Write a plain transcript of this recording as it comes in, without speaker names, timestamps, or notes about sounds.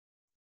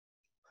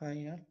Hi,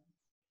 all.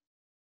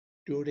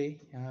 Today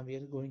we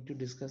are going to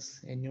discuss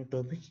a new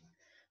topic,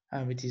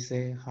 which is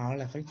a Hall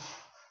effect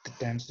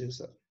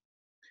transducer.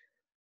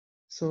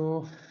 So,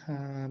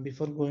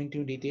 before going to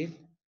detail,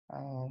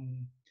 um,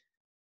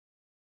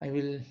 I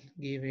will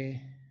give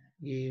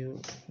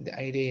the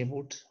idea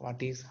about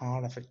what is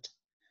Hall effect.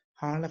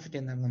 Hall effect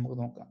എന്താണ് നമുക്ക്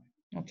നോക്കാം.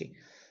 Okay.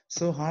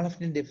 So, Hall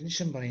effect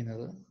definition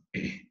പറയുന്നത്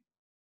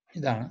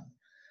ഇതാണ്.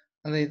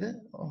 അതായത്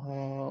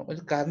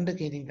ഒരു current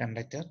carrying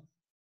conductor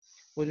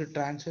ഒരു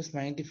transverse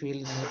magnetic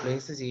ഫീൽഡിൽ നിങ്ങൾ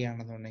പ്ലേസ്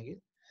ചെയ്യുകയാണെന്നുണ്ടെങ്കിൽ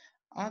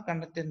ആ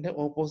കണ്ടക്ടറിന്റെ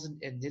ഓപ്പോസിറ്റ്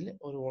എഡ്ജിൽ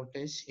ഒരു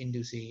വോൾട്ടേജ്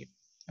ഇൻഡ്യൂസ് ചെയ്യും.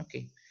 ഓക്കെ,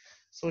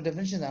 സോ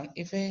ഡെഫിനിഷൻ ഇതാണ്: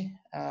 if A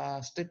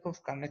strip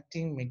of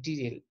conducting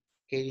material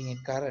carrying a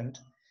current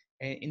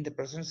in the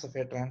presence of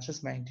a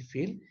transverse magnetic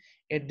field,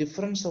 a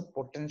difference of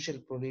potential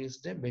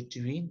produced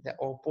between the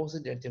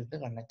opposite edge of the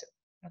conductor.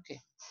 Okay,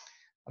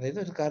 അതായത്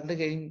ഒരു current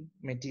carrying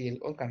material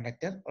ഒരു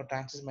conductor ഒരു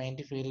transverse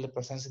magnetic ഫീൽഡിന്റെ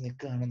presence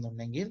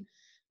നിൽക്കുകയാണെന്നുണ്ടെങ്കിൽ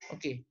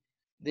okay,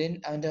 then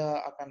അതിന്റെ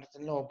ആ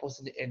കണ്ടക്ടറിന്റെ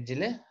opposite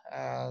എഡ്ജിൽ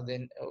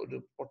then ഒരു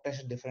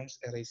potential difference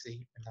errors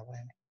ചെയ്യും എന്നാ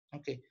പറയുന്നത്.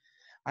 ഓക്കെ,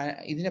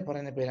 ഇതിനെ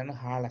പറയുന്ന പേരാണ്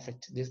hall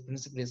effect. This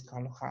principle is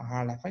called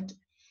hall effect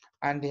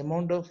and the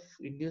amount of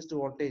induced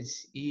voltage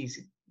E is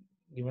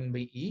given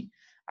by E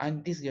and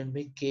it is given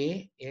by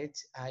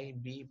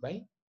KHIB/T.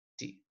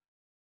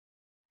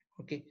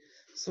 Okay,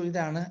 so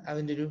ഇതാണ്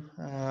അതിൻ്റെ ഒരു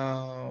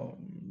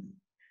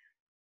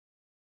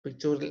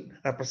pictorial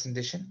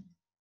representation.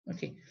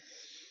 Okay,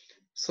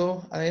 so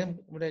അതായത്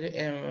ഇവിടെ ഒരു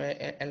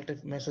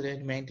electric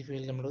magnetic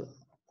field നമ്മൾ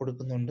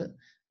കൊടുക്കുന്നുണ്ട്.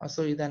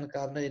 So ഇതാണ്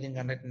current carrying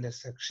കണ്ടക്ടറിന്റെ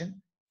section.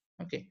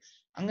 Okay,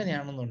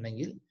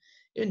 അങ്ങനെയാണെന്നുണ്ടെങ്കിൽ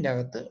ഇതിൻ്റെ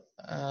അകത്ത്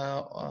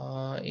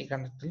ഈ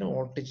കണ്ടക്ടറിൽ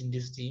വോൾട്ടേജ്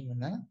ഇൻഡ്യൂസ് ചെയ്യും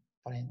എന്നാണ്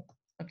പറയുന്നത്.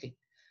 ഓക്കെ,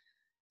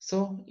 സോ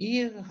ഈ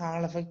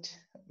ഹാൾ എഫക്റ്റ്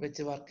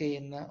വെച്ച് വർക്ക്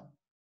ചെയ്യുന്ന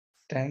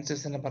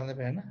ട്രാൻസ്ഡ്യൂസറിനെ പറഞ്ഞ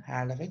പേരാണ്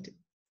ഹാൾ എഫക്റ്റ്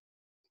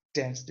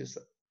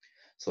ട്രാൻസ്ഡ്യൂസർ.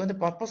 സോ അതിന്റെ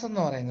പർപ്പസ്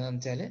എന്ന് പറയുന്നത്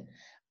വെച്ചാൽ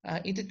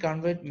ഇത്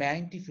convert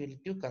magnetic field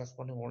to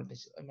corresponding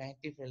voltage,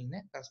 magnetic ഫീൽഡിനെ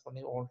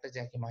കറസ്പോണ്ടിങ് വോൾട്ടേജ്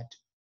ആക്കി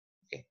മാറ്റും.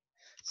 ഓക്കെ,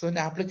 സോ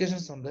അതിന്റെ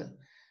ആപ്ലിക്കേഷൻസ് ഉണ്ട്.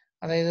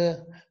 അതായത്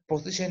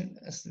പൊസിഷൻ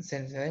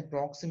സെൻസർ, അതായത്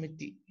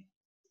പ്രോക്സിമിറ്റി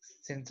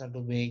സെൻസർ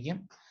ഉപയോഗിക്കും,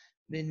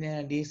 പിന്നെ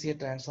DC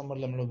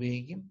ട്രാൻസ്ഫോമറിൽ നമ്മൾ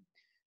ഉപയോഗിക്കും,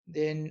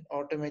 ദെൻ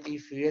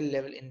ഓട്ടോമാറ്റിക് ഫ്യൂവൽ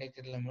ലെവൽ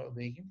ഇൻഡക്ടറിൽ നമ്മൾ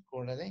ഉപയോഗിക്കും,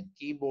 കൂടാതെ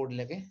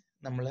കീബോർഡിലൊക്കെ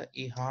നമ്മൾ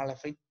ഈ ഹാൾ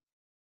എഫക്റ്റ്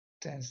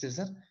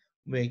ട്രാൻസ്ഡ്യൂസർ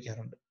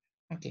ഉപയോഗിക്കാറുണ്ട്.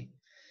 ഓക്കെ,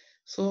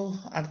 സോ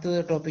അടുത്തത്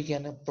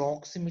ടോപ്പിക്കാണ്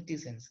പ്രോക്സിമിറ്റി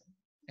സെൻസർ.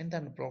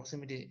 എന്താണ്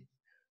പ്രോക്സിമിറ്റി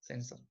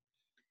സെൻസർ?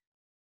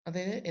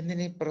 അതായത്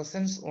എന്തെങ്കിലും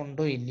പ്രസൻസ്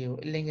ഉണ്ടോ ഇല്ലയോ,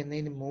 അല്ലെങ്കിൽ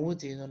എന്തെങ്കിലും മൂവ്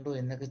ചെയ്യുന്നുണ്ടോ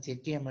എന്നൊക്കെ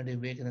ചെക്ക് ചെയ്യാൻ വേണ്ടി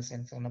ഉപയോഗിക്കുന്ന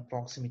സെൻസറാണ്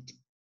proximity.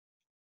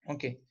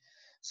 Okay,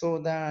 so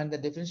the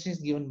definition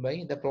is given by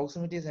the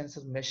proximity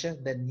sensor measure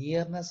the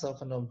nearness of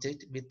an object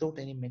without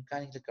any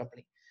mechanical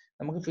coupling.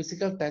 നമുക്ക്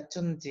ഫിസിക്കൽ ടച്ച്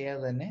ഒന്നും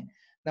ചെയ്യാതെ തന്നെ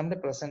നമ്മുടെ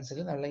പ്രസൻസിൽ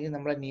അല്ലെങ്കിൽ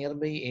നമ്മുടെ നിയർ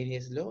ബൈ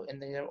ഏരിയസിലോ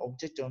എന്തെങ്കിലും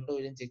ഒബ്ജക്റ്റ് ഉണ്ടോ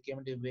ഇല്ലെന്ന് ചെക്ക് ചെയ്യാൻ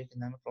വേണ്ടി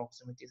ഉപയോഗിക്കുന്നതാണ്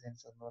പ്രോക്സിമിറ്റി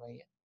സെൻസർ എന്ന്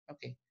പറയുക.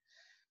 Okay,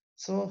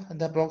 so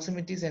the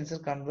proximity sensor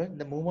convert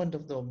the movement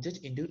of the object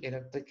into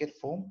electrical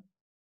form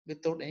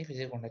without any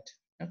physical contact.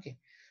 Okay,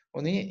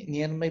 ഒന്നീ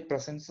നിയർ ബൈ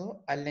പ്രസൻസോ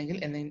അല്ലെങ്കിൽ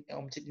എന്തെങ്കിലും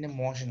ഒബ്ജക്റ്റിന്റെ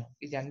മോഷനോ,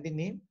 ഈ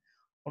രണ്ടിനെയും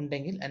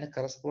ഉണ്ടെങ്കിൽ അതിനെ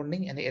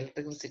കറസ്പോണ്ടിങ് അതിന്റെ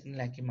ഇലക്ട്രിക്കൽ സിഗ്നൽ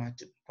ആക്കി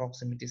മാറ്റും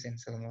പ്രോക്സിമിറ്റി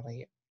സെൻസർ എന്ന്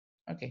പറയുക.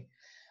 ഓക്കെ,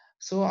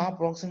 സോ ആ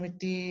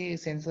പ്രോക്സിമിറ്റി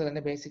സെൻസർ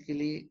തന്നെ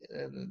ബേസിക്കലി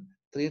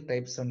 3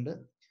 ടൈപ്സ് ഉണ്ട്.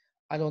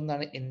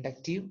 അതിലൊന്നാണ്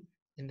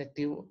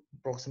inductive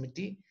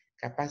proximity,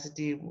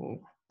 capacitive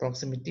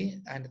proximity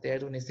and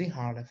third one is the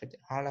hall effect.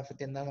 Hall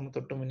effect എന്താണ് നമ്മൾ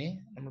തൊട്ട് മുന്നേ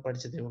നമ്മൾ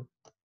പഠിച്ചതേ ഉള്ളൂ.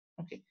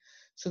 ഓക്കെ,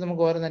 സോ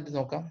നമുക്ക് ഓരോന്നായിട്ട്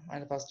നോക്കാം.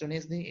 And first one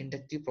is the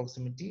inductive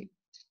proximity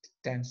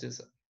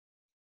transducer.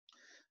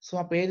 So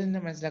ആ പേര് തന്നെ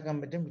മനസ്സിലാക്കാൻ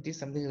പറ്റും, it is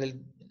something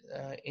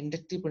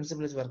inductive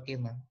principle വെച്ച് വർക്ക്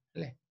ചെയ്യുന്നതാണ്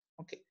അല്ലേ.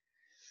 Okay,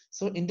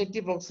 so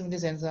inductive proximity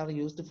sensor are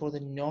used for the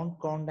non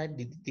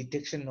contact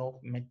detection of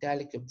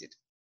metallic object.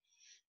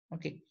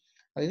 Okay,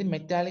 അതായത്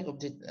metallic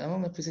object,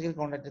 physical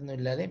contact ഒന്നും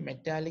ഇല്ലാതെ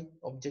മെറ്റാലിക്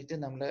ഒബ്ജക്ട്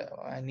നമ്മുടെ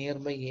നിയർ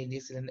ബൈ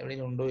ഏരിയസിൽ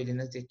എവിടെയും ഉണ്ടോ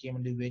ഇല്ലെന്ന് ചെക്ക് ചെയ്യാൻ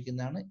വേണ്ടി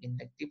ഉപയോഗിക്കുന്നതാണ്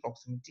ഇൻഡക്റ്റീവ്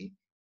പ്രോക്സിമിറ്റി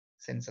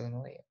സെൻസർ എന്ന്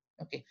പറയുക.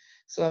 ഓക്കെ,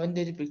 സോ അതിന്റെ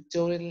ഒരു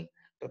പിക്ചോറിയൽ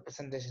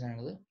റെപ്രസെന്റേഷൻ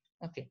ആണിത്.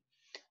 Okay,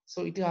 so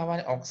it have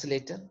an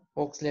oscillator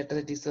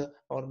it is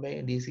powered by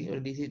DC,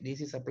 ഒരു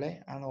DC സപ്ലൈ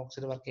ആണ്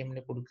ഓക്സിലേറ്റർ വർക്ക് ചെയ്യാൻ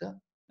വേണ്ടി കൊടുക്കുക.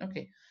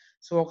 ഓക്കെ,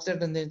 സോ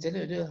ഓക്സിലേറ്റർ എന്താ വെച്ചാൽ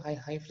ഒരു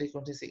ഹൈ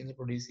ഫ്രീക്വൻസി സിഗ്നൽ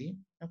പ്രൊഡ്യൂസ് ചെയ്യും.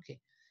 ഓക്കെ,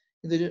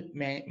 ഇതൊരു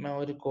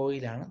ഒരു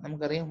കോയിലാണ്.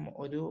 നമുക്കറിയാം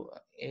ഒരു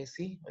AC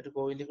ഒരു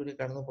കോയിലിൽ കൂടി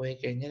കടന്നു പോയി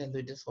കഴിഞ്ഞാൽ എന്ത്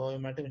പറ്റും,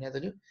 സ്വാഭാവികമായിട്ട് പിന്നെ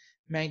അതൊരു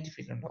മാഗ്നറ്റിക്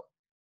ഫീൽഡ് ഉണ്ടാവും.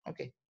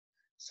 ഓക്കെ,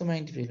 സോ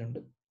മാഗ്നറ്റിക് ഫീൽഡ്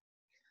ഉണ്ട്.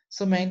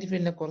 സോ മാഗ്നറ്റിക്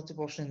ഫീൽഡിന്റെ കുറച്ച്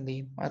പോർഷൻ എന്ത്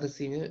ചെയ്യും, ആ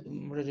റിസീവർ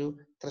ഇവിടെ ഒരു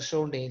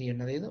ത്രഷോൾഡ് ഏരിയ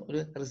ഉണ്ട്, അതായത് ഒരു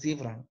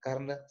റിസീവറാണ്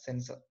current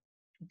sensor.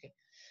 Okay,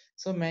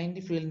 so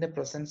magnetic ഫീൽഡിന്റെ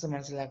പ്രസൻസ്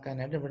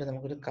മനസ്സിലാക്കാനായിട്ട് ഇവിടെ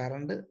നമുക്കൊരു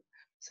കറണ്ട്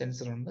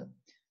സെൻസർ ഉണ്ട്.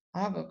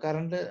 ആ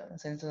കറണ്ട്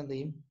സെൻസർ എന്ത്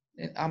ചെയ്യും,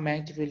 ആ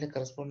മാഗ്നറ്റിക് ഫീൽഡിന്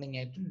കറസ്പോണ്ടിങ്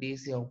ആയിട്ടും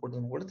DC ഔട്ട്പുട്ട്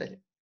നമുക്ക്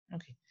തരും.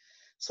 ഓക്കെ,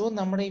 സോ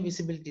നമ്മുടെ ഈ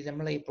വിസിബിലിറ്റി,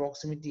 നമ്മളെ ഈ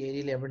പ്രോക്സിമിറ്റി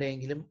ഏരിയയിൽ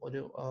എവിടെയെങ്കിലും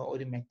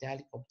ഒരു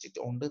മെറ്റാലിക്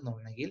ഒബ്ജക്റ്റ്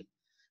ഉണ്ടെന്നുണ്ടെങ്കിൽ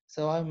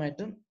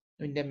സ്വാഭാവികമായിട്ടും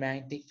ഇതിന്റെ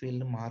മാഗ്നറ്റിക്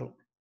ഫീൽഡ് മാറും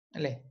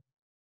അല്ലേ.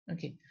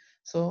 ഓക്കെ,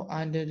 സോ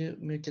അതിന്റെ ഒരു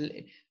മ്യൂച്വൽ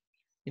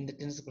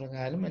ഇൻഡക്റ്റൻസ്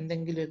പ്രകാരം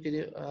എന്തെങ്കിലുമൊക്കെ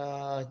ഒരു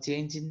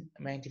ചേഞ്ച് ഇൻ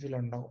മാഗ്നറ്റിക്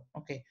ഫീൽഡ് ഉണ്ടാവും.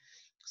 Okay,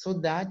 so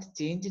that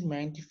change in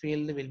magnetic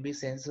field will be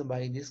sensed by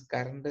this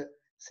current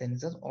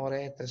sensor or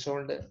a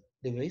threshold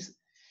device.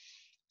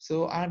 So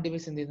our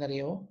device എന്ത്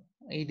ചെയ്യുന്നറിയോ,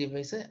 ഈ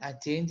ഡിവൈസ് ആ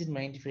ചേഞ്ച് ഇൻ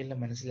മൈൻഡ് ഫീൽഡ്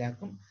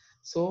മനസ്സിലാക്കും.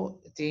 So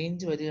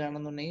change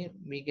വരികയാണെന്നുണ്ടെങ്കിൽ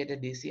we get A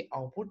DC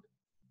output.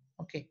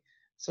 Okay,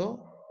 so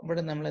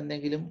ഇവിടെ നമ്മൾ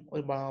എന്തെങ്കിലും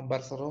ഒരു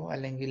ബർസറോ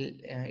അല്ലെങ്കിൽ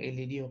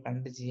LED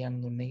കണ്ട്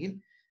ചെയ്യുകയാണെന്നുണ്ടെങ്കിൽ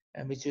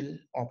which will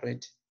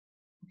operate.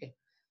 Okay,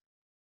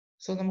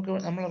 so നമുക്ക്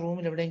നമ്മളെ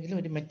റൂമിൽ എവിടെയെങ്കിലും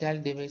ഒരു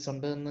മെറ്റാലിക് ഡിവൈസ്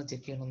ഉണ്ട് എന്ന്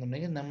ചെക്ക്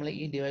ചെയ്യണമെന്നുണ്ടെങ്കിൽ നമ്മൾ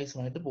ഈ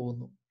ഡിവൈസുമായിട്ട്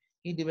പോകുന്നു.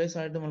 ഈ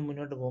ഡിവൈസുമായിട്ട് നമ്മൾ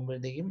മുന്നോട്ട്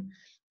പോകുമ്പോഴത്തേക്കും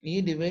ഈ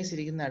ഡിവൈസ്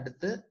ഇരിക്കുന്ന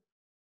അടുത്ത്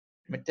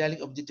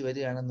മെറ്റാലിക് ഒബ്ജക്റ്റ്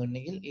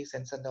വരികയാണെന്നുണ്ടെങ്കിൽ ഈ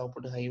സെൻസറിന്റെ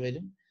ഔട്ട്പുട്ട് ഹൈ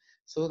വരും.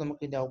 സോ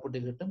നമുക്ക് ഇതിന്റെ ഔട്ട്പുട്ട്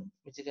കിട്ടും,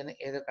 which can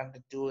either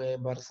connect to a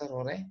buzzer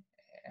or a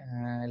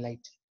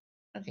light.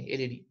 Okay,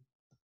 LED.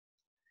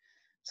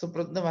 So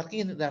the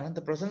working ഇതാണ്,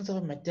 the presence of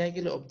a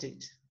mechanical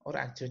object or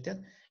actuator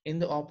in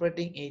the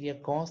operating area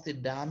cause the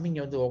damping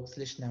of the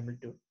oscillation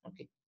amplitude.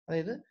 Okay,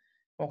 അതായത്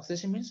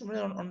oscillation means ഇവിടെ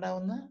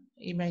ഉണ്ടാവുന്ന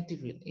ഈ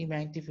magnetic field, ഈ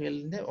magnetic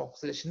ഫീൽഡിന്റെ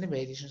ഓക്സിലേഷന്റെ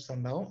variations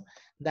ഉണ്ടാവും.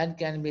 That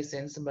can be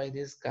sensed by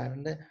this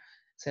current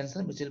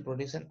sensor which will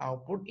produce an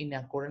output in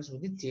accordance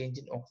with the change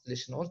in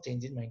oscillation or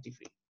change in magnetic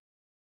field.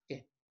 Okay,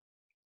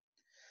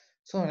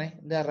 so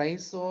the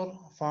rise or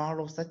fall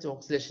of such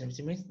oscillation,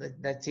 which means that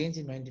the change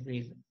in magnetic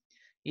field,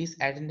 is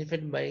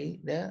identified by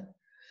the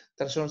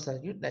threshold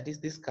circuit, that is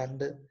this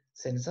current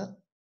sensor.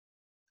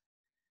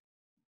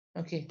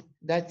 Okay,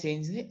 that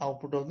changes the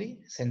output of the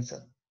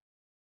sensor.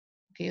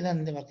 Okay,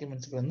 ഇതാണ് the working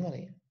principle എന്ന്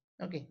പറയും.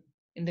 Okay,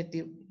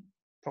 inductive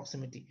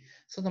proximity.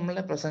 So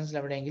നമ്മളുടെ പ്രസൻസിൽ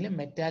എവിടെയെങ്കിലും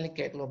metallic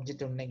ആയിട്ടുള്ള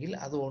object ഉണ്ടെങ്കിൽ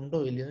അത് ഉണ്ടോ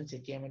ഇല്ലയോ എന്ന്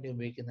ചെക്ക് ചെയ്യാൻ വേണ്ടി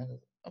ഉപയോഗിക്കുന്നത്.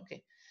 ഓക്കെ,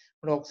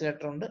 ഇവിടെ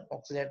ഓക്സിലേറ്റർ ഉണ്ട്.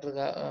 ഓക്സിലേറ്റർ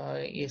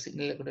ഈ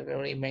സിഗ്നലിൽ കൂടി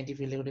ഈ മാഗ്നറ്റിക്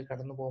ഫീൽഡിൽ കൂടി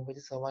കടന്നു പോകുമ്പോൾ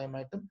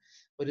സ്വാഭാവികമായിട്ടും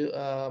ഒരു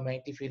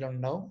മാഗ്നറ്റിക് ഫീൽഡ്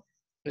ഉണ്ടാവും.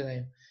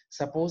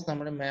 സപ്പോസ്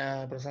നമ്മുടെ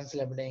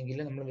പ്രസൻസിൽ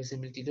എവിടെയെങ്കിലും നമ്മൾ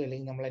വിസിബിലിറ്റിയിലോ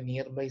അല്ലെങ്കിൽ നമ്മളെ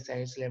നിയർ ബൈ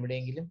സൈഡ്സിൽ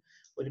എവിടെയെങ്കിലും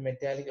ഒരു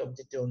മെറ്റാലിക്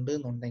ഒബ്ജക്റ്റ് ഉണ്ട്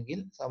എന്നുണ്ടെങ്കിൽ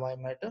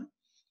സ്വാഭാവികമായിട്ടും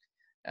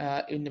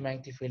ഇതിന്റെ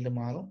മാഗ്നറ്റിക് ഫീൽഡ്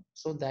മാറും.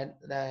 So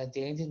that the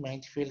change in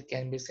magnetic field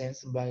can be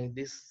sensed by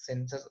this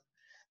sensor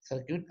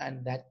circuit and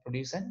that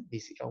produce an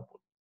DC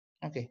output.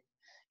 Okay,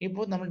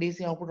 ഇപ്പോൾ നമ്മൾ DC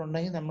output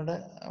ഉണ്ടെങ്കിൽ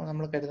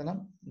നമ്മൾ കരുതണം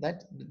that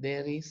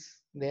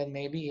there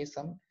may be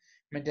some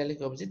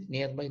metallic object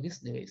nearby this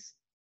device.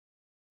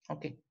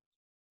 Okay,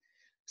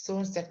 so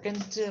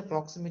second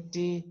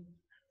proximity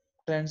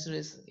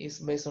transducer is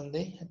based on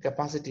the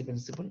capacity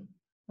principle.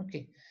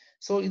 Okay,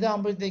 so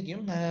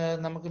ഇതാകുമ്പോഴത്തേക്കും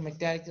നമുക്ക്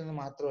metallic എന്ന്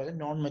മാത്രമല്ല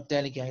non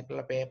metallic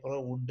ആയിട്ടുള്ള paper,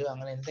 would,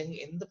 അങ്ങനെ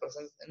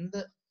എന്ത്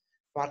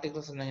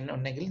പാർട്ടിക്കിൾസ്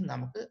ഉണ്ടെങ്കിൽ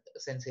നമുക്ക്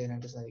സെൻസ്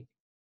ചെയ്യാനായിട്ട് സാധിക്കും.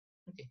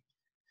 ഓക്കെ,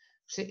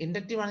 പക്ഷെ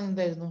ഇൻഡക്റ്റീവ് ആണെങ്കിൽ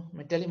എന്തായിരുന്നു,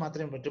 മെറ്റാലിക്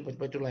മാത്രമേ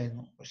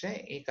പറ്റുള്ളായിരുന്നു. പക്ഷെ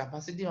ഈ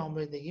കപ്പാസിറ്റീവ്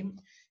ആകുമ്പോഴത്തേക്കും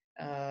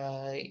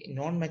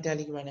നോൺ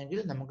മെറ്റാലിക് വേണമെങ്കിൽ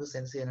നമുക്ക്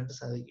സെൻസ് ചെയ്യാനായിട്ട്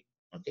സാധിക്കും.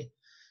 ഓക്കെ,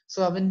 സോ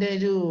അതിന്റെ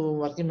ഒരു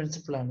വർക്കിംഗ്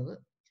പ്രിൻസിപ്പിൾ ആണിത്.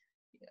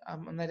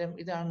 അന്നേരം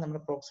ഇതാണ് നമ്മുടെ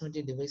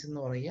പ്രോക്സിമിറ്റി ഡിവൈസ്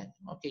എന്ന് പറയുക.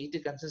 Okay, it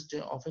consist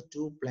of A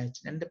 2 plate,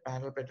 2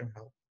 parallel plate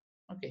ഉണ്ടാവും.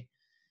 ഓക്കെ,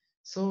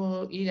 സോ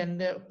ഈ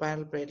 2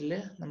 പാരലൽ പ്ലേറ്റിൽ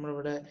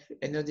നമ്മളിവിടെ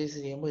എനർജൈസ്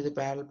ചെയ്യുമ്പോൾ ഇത്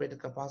പാരലൽ പ്ലേറ്റ്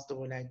കപ്പാസിറ്റർ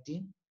പോലെ ആക്ട്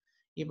ചെയ്യും.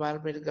 ഈ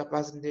പാരലൽ പ്ലേറ്റ്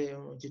കപ്പാസിറ്ററിന്റെ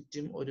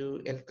ചുറ്റും ഒരു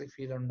ഇലക്ട്രിക്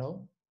ഫീൽഡ് ഉണ്ടാവും.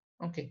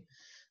 ഓക്കെ,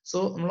 സോ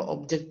നമ്മൾ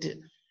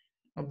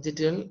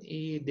ഒബ്ജക്റ്റുകൾ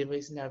ഈ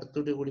ഡിവൈസിന്റെ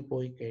അടുത്തോട്ട് കൂടി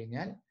പോയി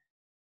കഴിഞ്ഞാൽ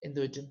എന്ത്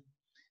പറ്റും,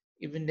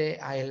 ഇതിന്റെ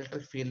ആ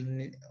ഇലക്ട്രിക്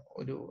ഫീൽഡിന്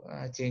ഒരു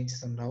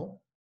ചേഞ്ചസ് ഉണ്ടാവും.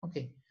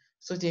 ഓക്കെ,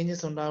 സോ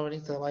ചേഞ്ചസ്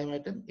ഉണ്ടാവുകയാണെങ്കിൽ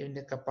സ്വാഭാവികമായിട്ടും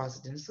ഇതിന്റെ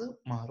കപ്പാസിറ്റൻസ്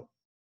മാറും.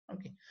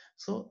 Okay,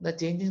 so the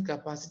change in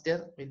capacitor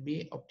will be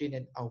obtain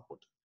at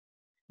output.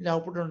 ഇതിന്റെ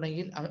ഔട്ട്പുട്ട്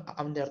ഉണ്ടെങ്കിൽ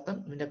അവന്റെ അർത്ഥം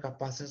ഇതിന്റെ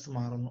കപ്പാസിറ്റൻസ്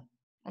മാറുന്നു.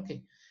 ഓക്കെ,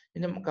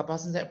 ഇതിന്റെ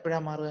കപ്പാസിറ്റൻസ്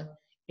എപ്പോഴാണ് മാറുക,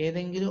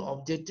 ഏതെങ്കിലും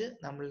ഒബ്ജക്റ്റ്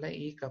നമ്മളുടെ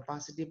ഈ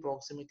കപ്പാസിറ്റി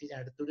പ്രോക്സിമിറ്റിയുടെ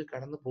അടുത്തൂടി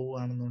കടന്നു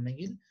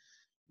പോവുകയാണെന്നുണ്ടെങ്കിൽ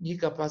ഈ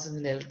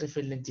കപ്പാസിറ്ററിന്റെ ഇലക്ട്രിക്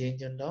ഫീൽഡിന്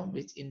ചേഞ്ച് ഉണ്ടാവും,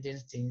 which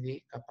ഇൻറ്റേൻസ് change the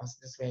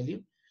capacitance value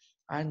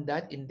and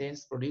that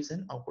ഇൻറ്റേൻസ് produce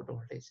an output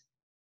voltage.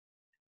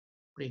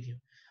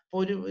 അപ്പൊ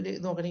ഒരു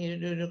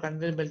നോക്കണമെങ്കിൽ ഒരു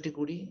കൺവെയർ ബെൽറ്റിൽ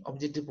കൂടി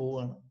ഒബ്ജക്റ്റ്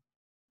പോവുകയാണ്.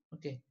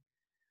 ഓക്കെ,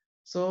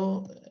 സോ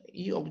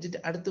ഈ ഒബ്ജക്റ്റ്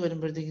അടുത്ത്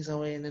വരുമ്പോഴത്തേക്കും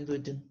സ്വാഭാവികം എന്ത്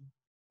പറ്റും,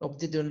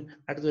 ഒബ്ജക്റ്റ്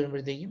അടുത്ത്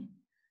വരുമ്പോഴത്തേക്കും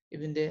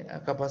ഇതിന്റെ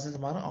കപ്പാസിറ്റൻസ്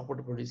മാറും,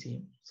 ഔട്ട്പുട്ട് പ്രൊഡ്യൂസ്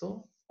ചെയ്യും. സോ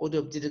ഒരു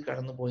ഒബ്ജക്റ്റ്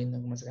കടന്നു പോയി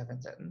നമുക്ക് മനസ്സിലാക്കാൻ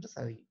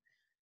സാധിക്കും.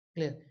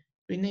 ക്ലിയർ?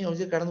 പിന്നെ ഈ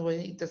ഒബ്ജക്റ്റ് കടന്നു പോയി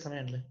ഇത്ര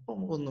സമയമുണ്ടല്ലോ, ഇപ്പൊ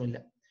നമുക്കൊന്നുമില്ല.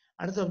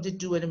 അടുത്ത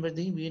ഒബ്ജക്റ്റ്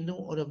വരുമ്പോഴത്തേക്കും വീണ്ടും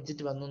ഒരു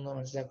ഒബ്ജക്റ്റ് വന്നു എന്ന്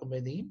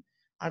മനസ്സിലാക്കുമ്പോഴത്തേക്കും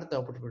അടുത്ത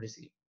ഔട്ട്പുട്ട് പ്രൊഡ്യൂസ്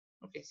ചെയ്യും.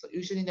 Okay, so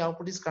usually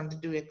output is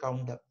connected to A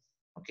counter.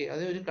 Okay,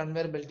 അത് ഒരു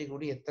കൺവെയർ ബെൽറ്റിൽ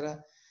കൂടി എത്ര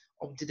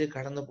ഒബ്ജക്റ്റ്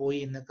കടന്നു പോയി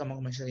എന്നൊക്കെ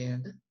നമുക്ക് മെഷർ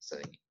ചെയ്യാനായിട്ട്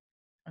സാധിക്കും.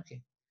 ഓക്കെ,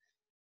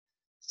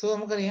 സോ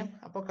നമുക്കറിയാം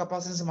അപ്പൊ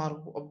കപ്പാസിറ്റൻസ്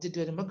മാറും, ഒബ്ജക്റ്റ്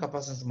വരുമ്പോൾ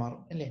കപ്പാസിറ്റൻസ്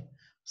മാറും അല്ലേ.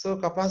 സോ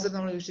കപ്പാസിറ്റർ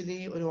നമ്മൾ യൂഷ്വലി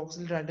ഒരു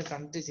ഓക്സിലേറ്റർ ആയിട്ട്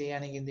കണക്ട്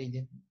ചെയ്യുകയാണെങ്കിൽ എന്ത്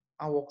ചെയ്യും,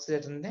 ആ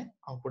ഓക്സിലേറ്ററിന്റെ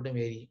ഔട്ട്പുട്ട്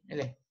വേരി ചെയ്യും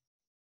അല്ലേ.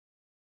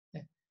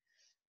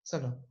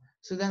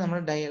 സോ ഇതാണ്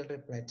നമ്മുടെ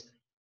ഡൈഇലക്ട്രിക് പ്ലേറ്റ്.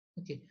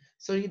 ഓക്കെ,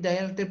 സോ ഈ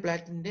ഡൈഇലക്ട്രിക്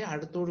പ്ലേറ്റിന്റെ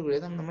അടുത്തോട് കൂടി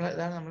ഇതാണ്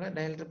നമ്മുടെ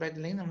ഡൈഇലക്ട്രിക് പ്ലേറ്റ്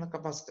അല്ലെങ്കിൽ നമ്മുടെ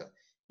കപ്പാസിറ്റർ.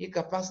 ഈ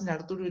കപ്പാസിറ്ററിന്റെ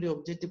അടുത്തോട് ഒരു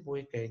ഒബ്ജക്റ്റ്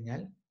പോയി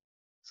കഴിഞ്ഞാൽ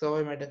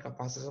സ്വാഭാവികമായിട്ടും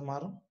കപ്പാസിറ്റർ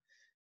മാറും,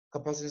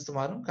 കപ്പാസിറ്റൻസ്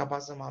മാറും.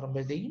 കപ്പാസിറ്റർ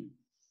മാറുമ്പോഴത്തേക്കും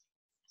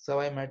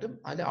സ്വാഭാവികമായിട്ടും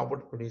അതിൽ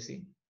ഔട്ട്പുട്ട് പ്രൊഡ്യൂസ്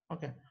ചെയ്യും.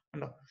 ഓക്കെ,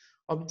 ഉണ്ടോ,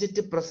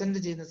 ഒബ്ജക്റ്റ് പ്രസന്റ്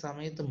ചെയ്യുന്ന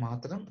സമയത്ത്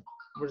മാത്രം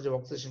ഇവിടെ ഒരു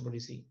ഓക്സിലേഷൻ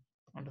പ്രൊഡ്യൂസ് ചെയ്യും.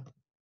 ഉണ്ടോ,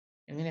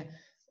 എങ്ങനെയാ,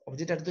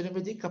 ഒബ്ജക്റ്റ് അടുത്ത്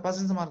വരുമ്പോഴത്തേക്ക്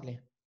കപ്പാസിറ്റൻസ് മാറില്ലേ.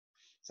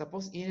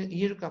 സപ്പോസ് ഈ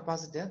ഒരു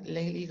കപ്പാസിറ്റർ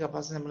അല്ലെങ്കിൽ ഈ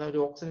കപ്പാസിറ്റർ നമ്മൾ ഒരു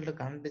ഓക്സിലേറ്റർ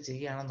കണക്ട്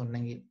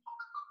ചെയ്യുകയാണെന്നുണ്ടെങ്കിൽ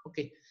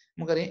ഓക്കെ,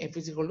 നമുക്കറിയാം F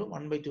is equal to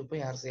 1/2 pi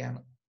RC ആണ്.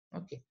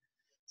 ഓക്കെ,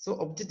 സോ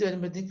ഒബ്ജക്റ്റ്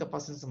വരുമ്പോഴത്തേക്കും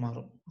കപ്പാസിറ്റൻസ്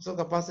മാറും. സോ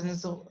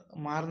കപ്പാസിറ്റൻസ്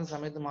മാറുന്ന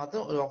സമയത്ത്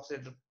മാത്രം ഒരു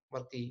ഓക്സിലേറ്റർ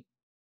വർക്ക് ചെയ്യും.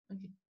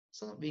 Okay,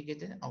 so we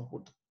get an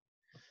output.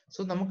 So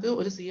നമുക്ക്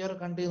ഒരു CR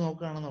കണ്ട്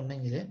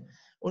നോക്കുകയാണെന്നുണ്ടെങ്കിൽ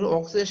ഒരു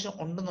ഓക്സിഡേഷൻ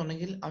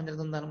ഉണ്ടെന്നുണ്ടെങ്കിൽ അതിൻ്റെ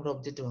അടുത്ത് എന്താണ് ഒരു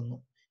ഒബ്ജക്റ്റ് വന്നു.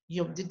 ഈ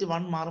ഒബ്ജക്റ്റ്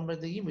 1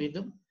 മാറുമ്പോഴത്തേക്കും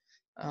വീണ്ടും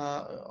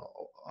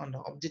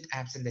ഒബ്ജക്റ്റ്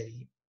ആബ്സെന്റ്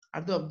ആയിരിക്കും.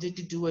 അടുത്ത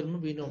ഒബ്ജക്റ്റ് 2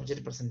 വരുമ്പോൾ വീണ്ടും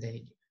ഒബ്ജക്റ്റ് പ്രസന്റ്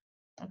ആയിരിക്കും.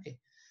 Okay,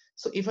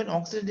 so if an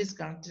oscillator is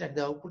connected at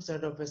the output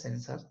side of a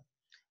sensor,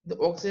 the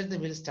oscillator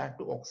will start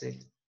to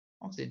oscillate.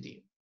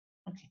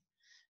 Okay,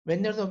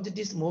 whenever the object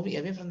is moving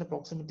away from the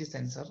proximity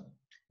sensor,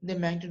 the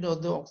magnitude of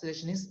the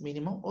oscillation is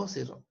minimum or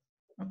zero.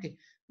 Okay,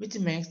 which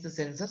makes the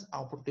sensor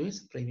output to its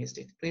previous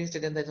state. Previous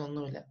state എന്തായാലും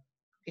ഒന്നുമില്ല.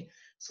 Okay,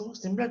 so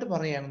simple ആയിട്ട്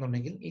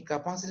പറയുകയാണെന്നുണ്ടെങ്കിൽ ഈ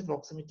capacity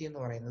proximity എന്ന്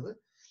പറയുന്നത്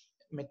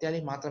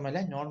metallic മാത്രമല്ല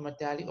non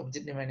metallic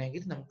ഒബ്ജക്റ്റിന്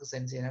വേണമെങ്കിൽ നമുക്ക്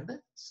സെൻസ് ചെയ്യാനായിട്ട്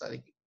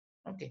സാധിക്കും.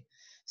 ഓക്കെ,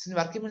 സോ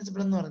വർക്കിംഗ്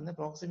പ്രിൻസിപ്പിൾ എന്ന് പറയുന്നത്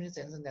പ്രോക്സിമിറ്റി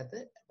സെൻസറിന്റെ അകത്ത്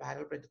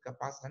പാരലൽ പ്ലേറ്റ്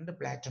കപ്പാസിറ്റർ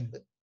പ്ലേറ്റ് ഉണ്ട്.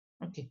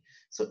 Okay,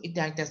 so it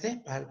act as A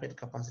parallel plate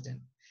capacitor.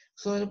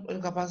 So ഒരു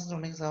കപ്പാസിറ്റർ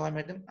ഉണ്ടെങ്കിൽ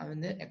സ്വാഭാവികമായിട്ടും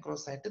അതിന്റെ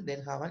അക്രോസ് ആയിട്ട് then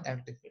have an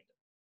electric field.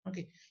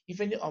 Okay,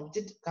 if any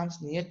object comes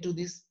near to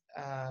this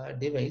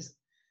device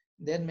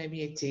there may be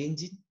a change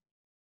in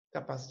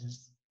capacitance.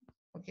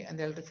 Okay, and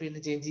the electric field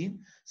change ചെയ്യും,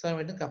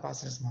 സ്വാഭാവികമായിട്ടും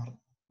capacitance മാറും.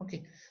 Okay,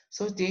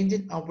 so change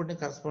in ഔട്ട്പുട്ടിന്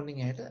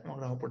corresponding ആയിട്ട്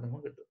നമുക്ക് output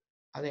നമുക്ക് കിട്ടും.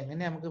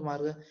 അതെങ്ങനെ നമുക്ക്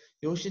മാറുക?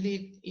 യൂഷ്വലി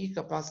ഈ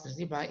കപ്പാസിറ്റൻസ്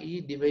ഈ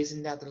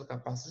ഡിവൈസിന്റെ അകത്തുള്ള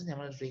കപ്പാസിറ്റൻസ്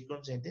നമ്മൾ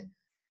ഫ്രീക്വൻസി ആയിട്ട്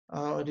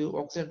ഒരു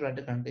ഓക്സിലേറ്റർ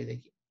ആയിട്ട് കണക്ട്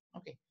ചെയ്തേക്കും.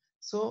 ഓക്കെ,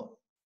 സോ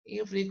ഈ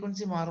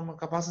ഫ്രീക്വൻസി മാറുമ്പോൾ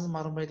കപ്പാസിറ്റൻസ്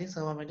മാറുമ്പോഴത്തേക്കും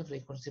സ്വാഭാവികമായിട്ടും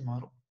ഫ്രീക്വൻസി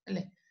മാറും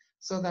അല്ലേ?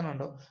 സോ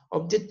അതാണുണ്ടോ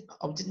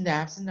ഒബ്ജക്റ്റിന്റെ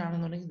ആബ്സെന്റ്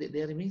ആണെന്നുണ്ടെങ്കിൽ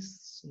there means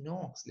no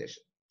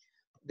oscillation.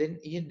 Then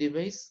ഈ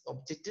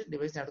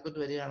ഡിവൈസിന് അടുത്തോട്ട്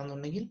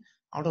വരികയാണെന്നുണ്ടെങ്കിൽ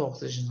അവിടെ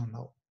ഓക്സിലേഷൻസ്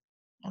ഉണ്ടാവും.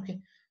 ഓക്കെ,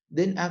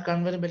 ദെൻ ആ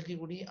കൺവെർബിലിറ്റി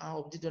കൂടി ആ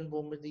ഒബ്ജക്റ്റ് വന്ന്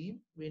പോകുമ്പോഴത്തേക്കും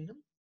വീണ്ടും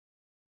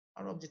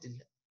അവിടെ ഒബ്ജക്റ്റ്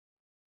ഇല്ല.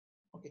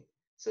 ഓക്കെ,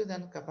 സോ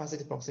ഇതാണ്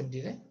കപ്പാസിറ്റി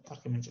പ്രോക്സിമിറ്റിയുടെ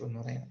വർക്കിംഗ് പ്രിൻസിപ്പിൾ എന്ന്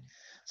പറയുന്നത്.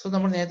 സോ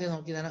നമ്മൾ നേരത്തെ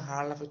നോക്കിയതാണ്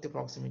ഹാൾ എഫക്റ്റ്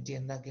പ്രോക്സിമിറ്റി.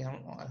 എന്തൊക്കെയാണ്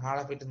ഹാൾ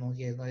എഫക്റ്റ്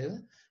നോക്കിയത്? അതായത്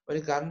ഒരു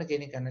കറണ്ട്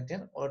കെയിനി കണ്ടക്ടർ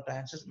ഒരു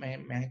ട്രാൻസ്വേഴ്സ്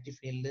മാഗ്നറ്റിക്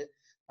ഫീൽഡ്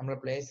നമ്മൾ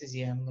പ്ലേസ്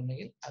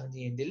ചെയ്യുകയാണെന്നുണ്ടെങ്കിൽ അതിന്റെ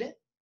എൻഡിൽ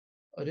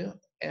ഒരു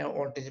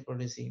വോൾട്ടേജ്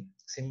പ്രൊഡ്യൂസ് ചെയ്യും.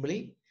 സിംപ്ലി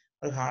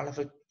ഒരു ഹാൾ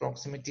എഫക്റ്റ്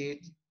പ്രോക്സിമിറ്റി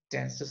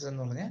ട്രാൻസ്ഡ്യൂസർ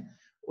എന്ന് പറഞ്ഞാൽ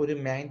ഒരു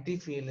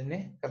മാഗ്നറ്റിക് ഫീൽഡിനെ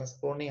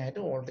കറസ്പോണ്ടിങ്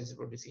ആയിട്ട് വോൾട്ടേജ്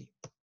പ്രൊഡ്യൂസ് ചെയ്യും.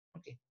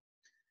 Okay,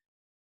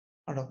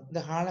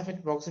 the Hall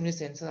effect proximity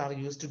sensors are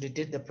used to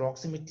detect the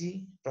proximity,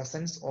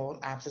 presence or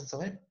absence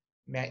of a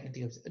magnetic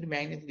device. ഒരു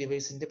മാഗ്നറ്റിക്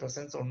ഡിവൈസിന്റെ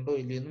പ്രസൻസ് ഉണ്ടോ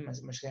ഇല്ലയോ എന്ന്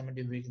മെഷർ ചെയ്യാൻ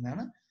വേണ്ടി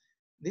ഉപയോഗിക്കുന്നതാണ്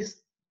ദിസ്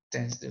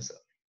ട്രാൻസ്ഡ്യൂസർ.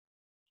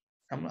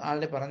 നമ്മൾ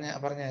ആളുടെ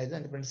പറഞ്ഞായിരുന്നു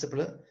അതിന്റെ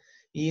പ്രിൻസിപ്പിൾ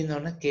E എന്ന്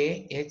പറഞ്ഞാൽ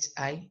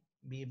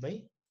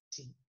KHIB/T.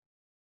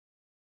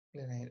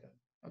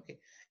 ഓക്കെ,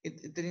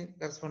 ഇത്രയും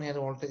കറസ്പോണ്ടിങ് ആയ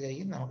വോൾട്ടേജ്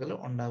ആയിരിക്കും നമുക്കത്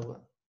ഉണ്ടാവുക.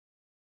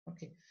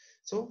 ഓക്കെ,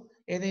 സോ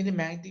ഏതെങ്കിലും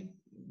മാഗ്നറ്റിക്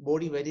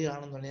ബോഡി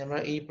വരികയാണെന്നുണ്ടെങ്കിൽ നമ്മൾ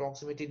ഈ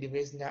പ്രോക്സിമിറ്റി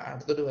ഡിവൈസിന്റെ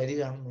അടുത്തോട്ട്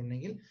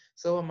വരികയാണെന്നുണ്ടെങ്കിൽ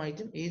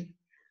സ്വാഭാവികമായിട്ടും ഈ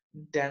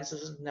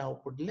ട്രാൻസ്ഡ്യൂസറിന്റെ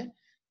ഔട്ട്പുട്ടിൽ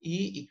ഈ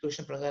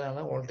ഇക്വേഷൻ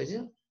പ്രകാരമുള്ള വോൾട്ടേജ്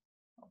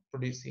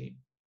പ്രൊഡ്യൂസ് ചെയ്യും.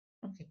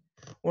 ഓക്കെ,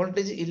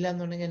 വോൾട്ടേജ് ഇല്ല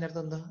എന്നുണ്ടെങ്കിൽ അതിന്റെ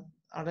അർത്ഥം എന്താ?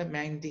 അവിടെ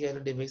മാഗ്നറ്റിക് ആയ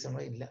ഡിവൈസ്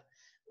അവിടെ ഇല്ല.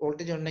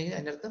 വോൾട്ടേജ് ഉണ്ടെങ്കിൽ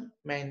അതിന്റെ അർത്ഥം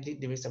മാഗ്നറ്റിക്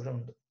ഡിവൈസ് അവിടെ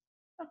ഉണ്ട്.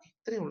 ഓക്കെ,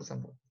 ഇത്രയേ ഉള്ളൂ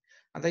സംഭവം.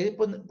 അതായത്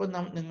ഇപ്പൊ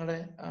നിങ്ങളുടെ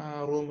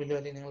റൂമിലോ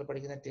അല്ലെങ്കിൽ നിങ്ങൾ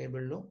പഠിക്കുന്ന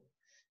ടേബിളിലോ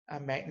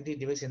മാഗ്നറ്റിക്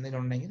ഡിവൈസ്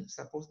എന്തെങ്കിലും ഉണ്ടെങ്കിൽ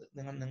സപ്പോസ്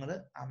നിങ്ങൾ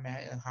ആ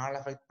ഹാൾ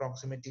എഫക്റ്റ്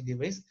പ്രോക്സിമിറ്റി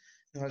ഡിവൈസ്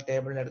നിങ്ങൾ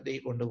ടേബിളിന്റെ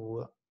അടുത്തേക്ക്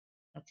കൊണ്ടുപോവുക.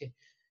 ഓക്കെ,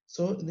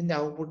 സോ ഇതിന്റെ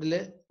ഔട്ട്പുട്ടിൽ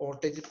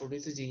വോൾട്ടേജ്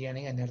പ്രൊഡ്യൂസ്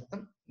ചെയ്യുകയാണെങ്കിൽ അതിന്റെ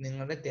അർത്ഥം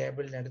നിങ്ങളുടെ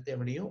ടേബിളിന്റെ അടുത്ത്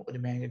എവിടെയോ ഒരു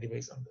മാഗ്നറ്റിക്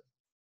ഡിവൈസ് ഉണ്ട്.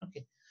 ഓക്കെ,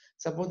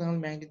 സപ്പോസ് നിങ്ങൾ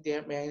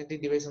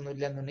മാഗ്നറ്റിക് ഡിവൈസ് ഒന്നും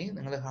ഇല്ല എന്നുണ്ടെങ്കിൽ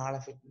നിങ്ങൾ ഹാൾ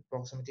എഫക്റ്റ്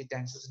പ്രോക്സിമിറ്റി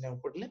ട്രാൻസ്ഡ്യൂസറിന്റെ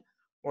ഔട്ട്പുട്ടിൽ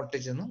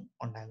വോൾട്ടേജ് ഒന്നും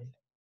ഉണ്ടാവില്ല.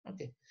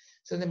 ഓക്കെ,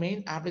 സോ ഇതിന്റെ മെയിൻ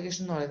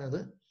ആപ്ലിക്കേഷൻ എന്ന്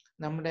പറയുന്നത്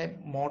നമ്മുടെ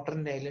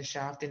മോട്ടറിന്റെ അല്ലെങ്കിൽ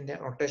ഷാഫ്റ്റിന്റെ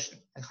റൊട്ടേഷൻ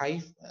ഹൈ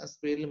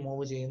സ്പീഡിൽ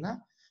മൂവ് ചെയ്യുന്ന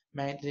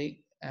മാഗ്നറ്റിക്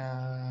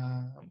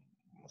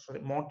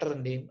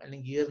മോട്ടറിന്റെയും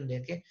അല്ലെങ്കിൽ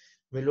ഗിയറിന്റെയും ഒക്കെ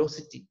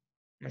വെലോസിറ്റി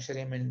മെഷർ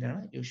ചെയ്യാൻ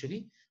വേണ്ടിയിട്ടാണ് usually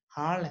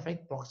hall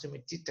effect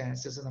proximity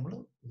transducer നമ്മൾ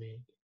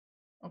ഉപയോഗിക്കുക.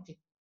 ഓക്കെ,